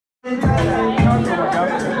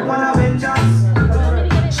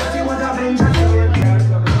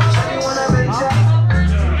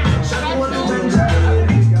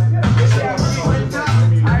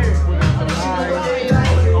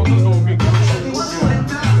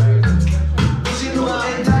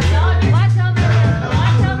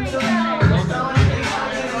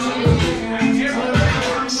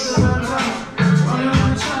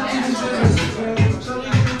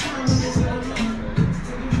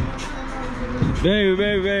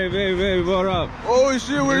Baby, what up? Oh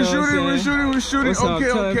shit, we're shooting. What's up?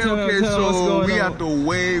 Okay. So we on? at the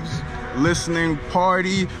Waves listening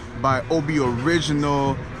party by Obi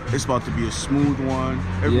Original. It's about to be a smooth one.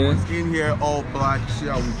 Everyone's in here all black. See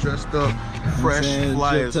how we dressed up, fresh,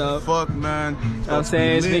 fly as fuck, man. I'm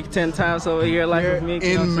saying it's Mick 10 times over here, like with Mick.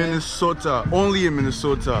 In Minnesota, only in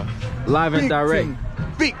Minnesota. Live and direct.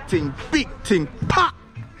 Big ting, pop.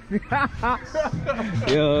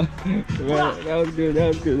 Yo, man, that was good.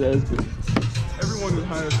 Everyone is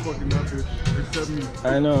high as fucking up here, except me.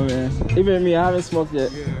 I know, man. Even me, I haven't smoked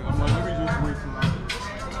yet. Yeah, I'm like, let me just wait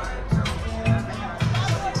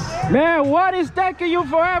till Man, what is taking you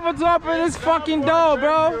forever to open this fucking door,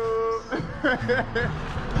 bro?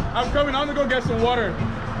 I'm coming. I'm gonna go get some water.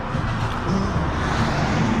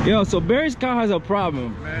 Yo, so Barry's car has a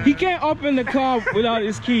problem. Man. He can't open the car without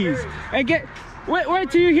his keys. And wait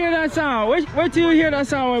till you hear that sound. Wait till you hear that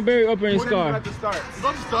sound when Barry opens his car. About to start.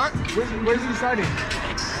 About to start? Where's he starting?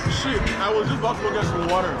 Shit, I was just about to go get some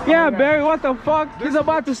water. Yeah, Barry, what the fuck? He's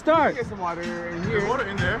about to start. Get some water in here. There's water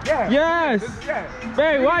in there? Yeah. Yes.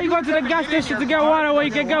 Barry, why you go to the gas station to get water when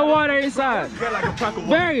you can get water inside? Get like a pack of water.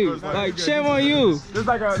 Barry, like shame on you. There's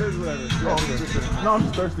like a, there's whatever. Oh, no, I'm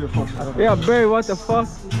just thirsty as fuck. Yeah, Barry, what the fuck?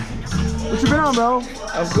 What you been on, bro?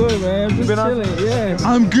 I'm good, man. Just chilling, yeah.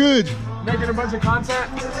 I'm good. Making a bunch of content?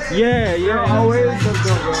 Yeah. Always. Let's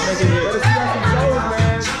go, bro. Making it. Better see us some shows,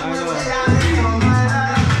 man. I know.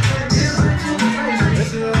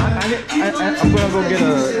 I'm gonna go get a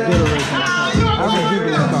Gatorade from my car. I'm gonna keep it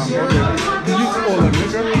in the car. Okay. Did you all like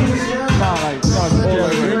liquor? Nah, like, no, it's all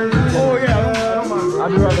like, Oh, yeah. I'll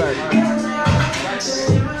be right back.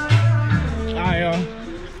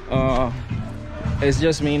 It's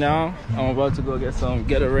just me now. I'm about to go get some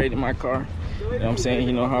Gatorade in my car. You know what I'm saying?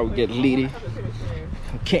 You know how we get litty.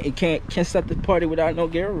 Can't start the party without no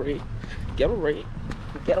Gatorade. Gatorade.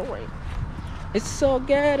 It's so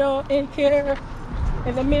ghetto in here,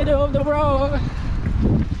 in the middle of the road.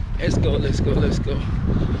 Let's go. Let's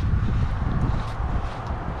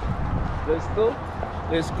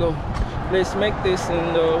make this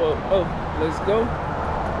in the let's go.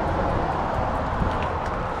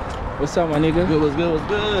 What's up, my nigga? Good, what's good?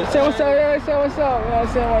 Say what's up, yeah, say what's up. You know what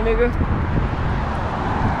I'm saying, my nigga?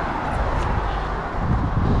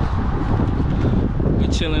 We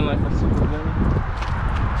chilling like a super villain.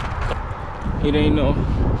 It ain't no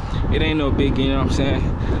biggie, you know what I'm saying?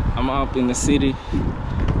 I'm up in the city.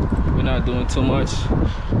 We're not doing too much.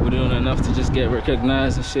 We're doing enough to just get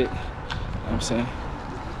recognized and shit. You know what I'm saying?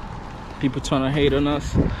 People trying to hate on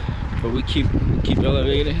us, but we keep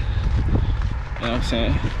elevating. You know what I'm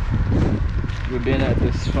saying? We've been at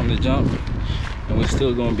this from the jump, and we're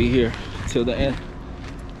still gonna be here till the end.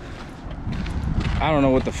 I don't know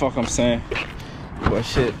what the fuck I'm saying, but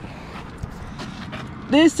shit.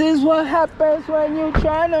 This is what happens when you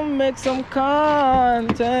trying to make some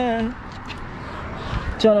content.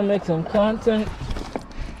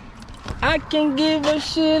 I can give a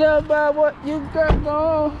shit about what you got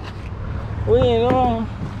going. We ain't on.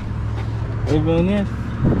 Even if.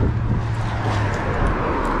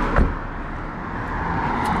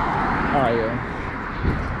 Alright, yo.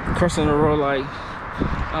 Crossing the road like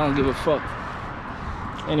I don't give a fuck.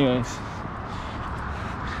 Anyways,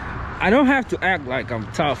 I don't have to act like I'm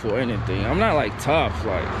tough or anything. I'm not like tough.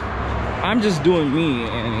 Like, I'm just doing me.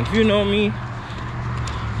 And if you know me,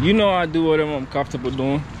 you know I do whatever I'm comfortable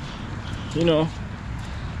doing. You know,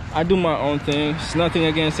 I do my own thing. It's nothing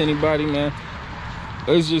against anybody, man.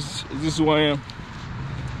 It's just who I am.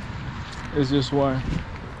 It's just who I am.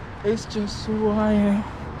 It's just who I am.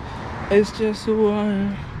 It's just who I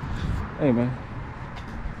am. Hey, man.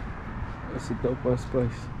 It's a dope ass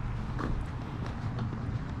place.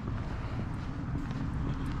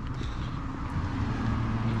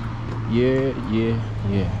 Yeah.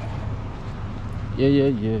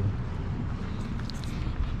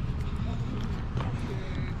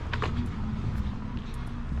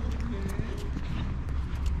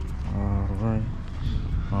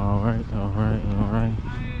 All right.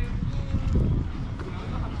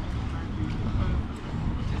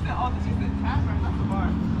 Oh, this is the tap right, not the bar.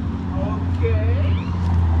 Okay.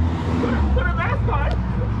 Put a mask on.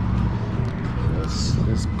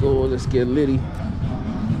 Let's go. Let's get litty.